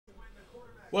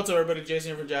What's up, everybody? Jason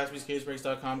here from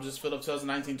jaspyscasebreaks.com. Just filled up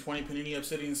 2019-20 Panini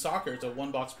Obsidian Soccer. It's a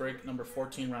one-box break, number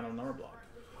 14, random number block.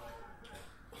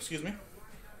 Excuse me.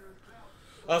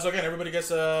 So again, everybody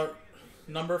gets a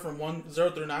number from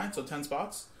 0 through 9, so 10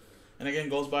 spots. And again,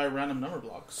 goes by a random number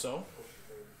block. So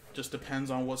just depends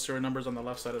on what serial number is on the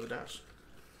left side of the dash.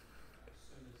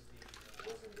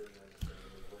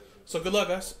 So good luck,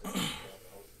 guys.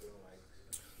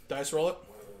 Dice roll it.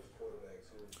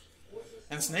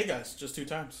 And snake guys, just 2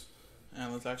 times.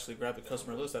 And let's actually grab the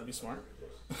customer list. That'd be smart.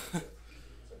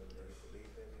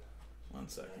 1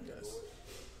 second, guys.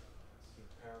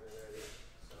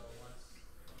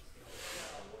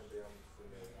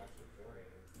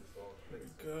 There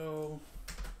we go.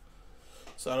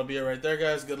 So that'll be it right there,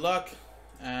 guys. Good luck.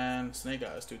 And snake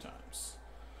guys 2 times.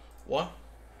 1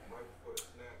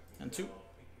 and 2.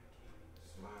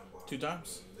 2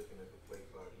 times.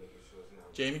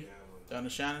 Jamie, down to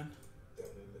Shannon.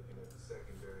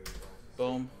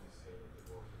 Boom.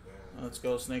 Let's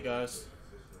go, snake eyes.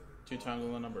 2 times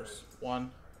on the numbers.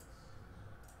 1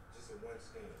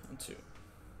 and 2.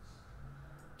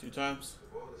 2 times.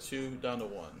 2 down to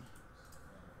 1.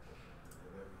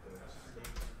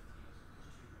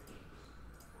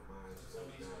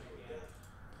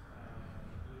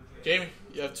 Jamie,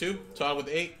 you have 2. Todd with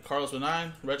 8. Carlos with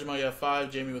 9. Regimo, you have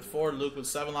 5. Jamie with 4. Luke with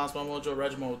 7. Last one, Mojo.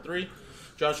 Regimo with 3.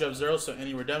 Josh, you have 0. So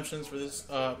any redemptions for this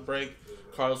break?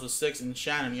 Carlos with 6, and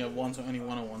Shannon, you have 1, so any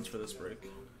 1-on-1s for this break.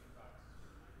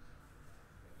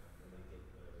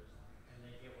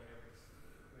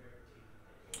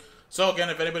 So again,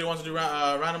 if anybody wants to do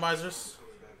randomizers,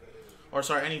 or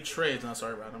sorry, any trades, not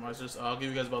sorry, randomizers, I'll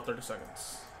give you guys about 30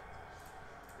 seconds.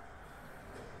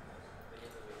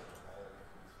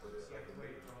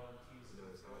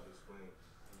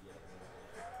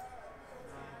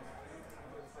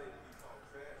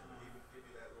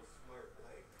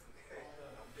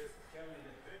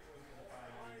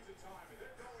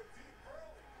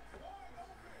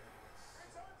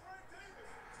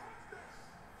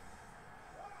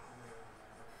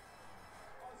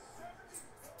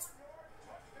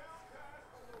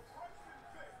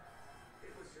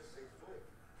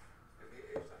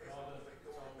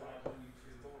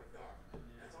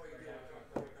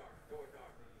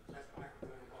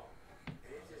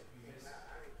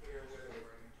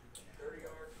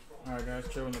 Alright guys,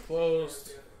 trade when they're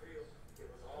closed.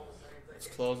 Let's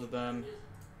close it then.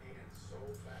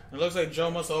 It looks like Joe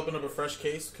must have opened up a fresh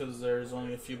case because there's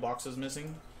only a few boxes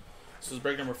missing. This is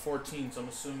break number 14, so I'm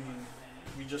assuming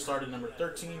we just started number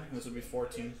 13. This would be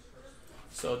 14.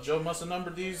 So Joe must have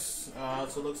numbered these.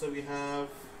 So it looks like we have,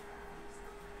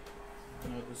 I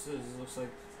don't know what this is. It looks like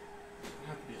it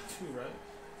have to be a 2, right?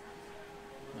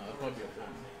 No, that might be a 1.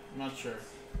 I'm not sure.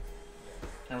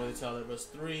 Can't really tell there, but it's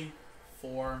 3,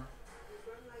 4,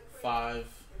 5,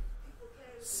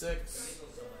 6,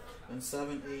 and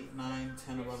 7, 8, 9,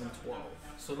 10, 11, 12.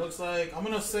 So it looks like, I'm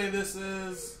going to say this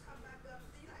is,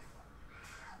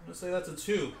 I'm going to say that's a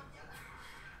 2.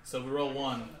 So if we roll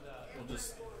 1, we'll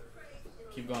just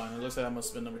keep going. It looks like that must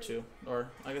have been number 2. Or,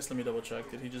 I guess let me double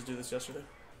check. Did he just do this yesterday?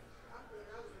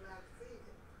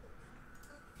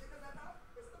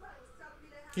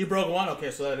 He broke 1? Okay,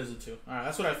 so that is a 2. Alright,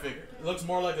 that's what I figured. It looks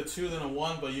more like a 2 than a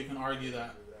 1, but you can argue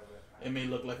that it may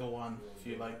look like a 1 if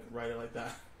you like write it like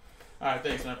that. Alright,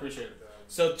 thanks, man. I appreciate it.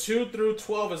 So 2 through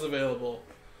 12 is available.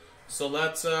 So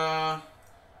let's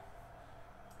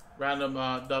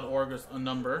random.org a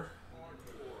number,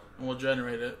 and we'll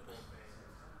generate it.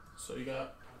 So you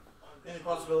got any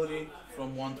possibility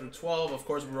from 1 through 12. Of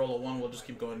course, if we roll a 1, we'll just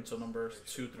keep going until numbers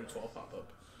 2 through 12 pop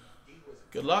up.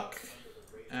 Good luck.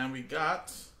 And we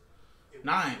got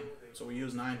 9. So we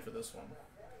use 9 for this one.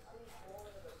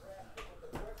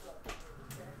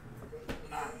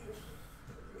 9.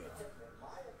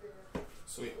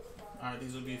 Sweet. Alright,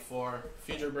 these will be for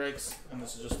future breaks, and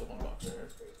this is just the 1 box right here.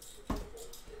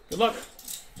 Good luck.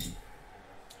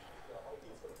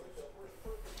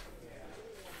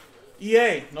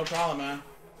 EA, no problem, man.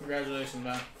 Congratulations,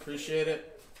 man. Appreciate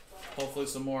it. Hopefully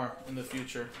some more in the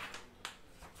future.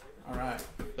 Alright.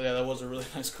 But yeah, that was a really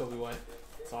nice Kobe White.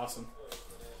 It's awesome.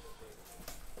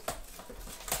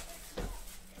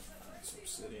 It's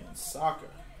Obsidian Soccer.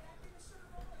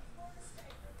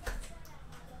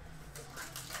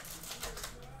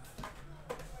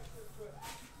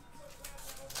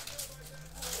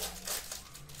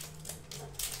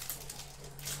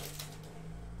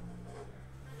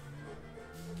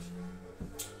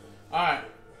 Alright.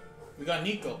 We got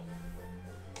Nico.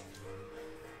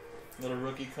 Little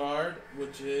rookie card,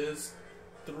 which is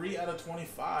 3 out of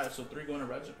 25, so 3 going to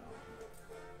Regiment.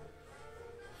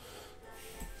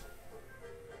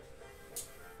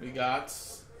 We got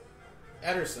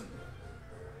Ederson,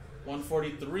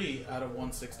 143 out of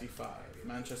 165.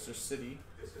 Manchester City,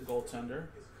 goaltender.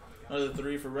 Another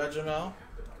 3 for Regimel.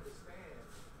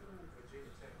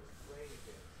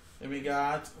 Then we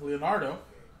got Leonardo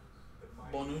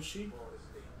Bonucci,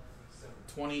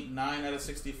 29 out of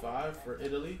 65 for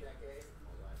Italy.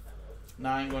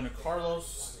 9 going to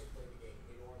Carlos.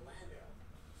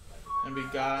 And we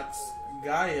got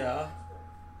Gaia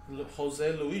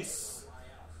Jose Luis,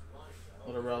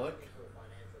 little relic.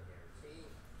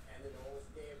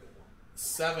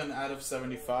 7 out of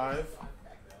 75.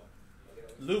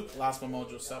 Luke, last one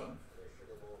mojo, 7.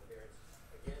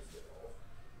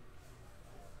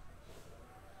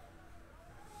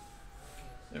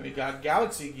 Then we got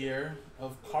Galaxy Gear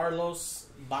of Carlos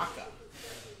Baca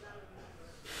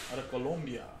out of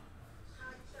Colombia.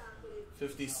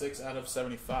 56 out of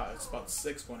 75. It's about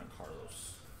 6 going to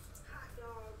Carlos.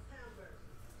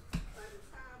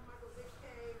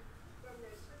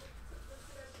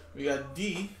 We got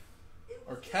D,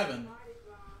 or Kevin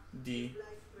D.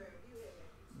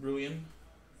 Bruin,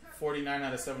 49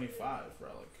 out of 75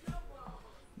 relic.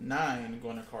 9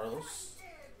 going to Carlos.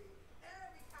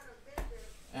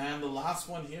 And the last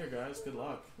one here, guys. Good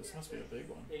luck. This must be a big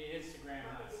one.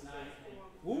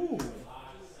 Ooh.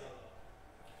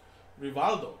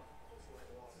 Rivaldo,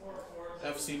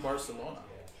 FC Barcelona.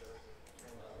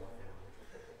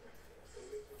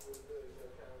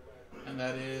 And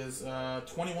that is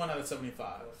 21 out of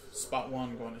 75. Spot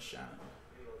 1 going to Shannon.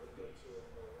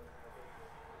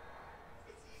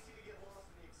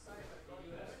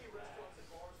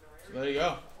 So there you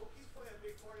go.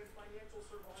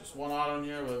 Just one auto in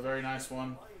here with a very nice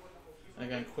one. And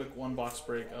again, quick 1-box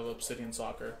break of Obsidian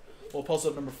Soccer. We'll post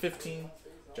up number 15.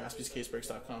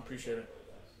 JaspysCaseBreaks.com. Appreciate it.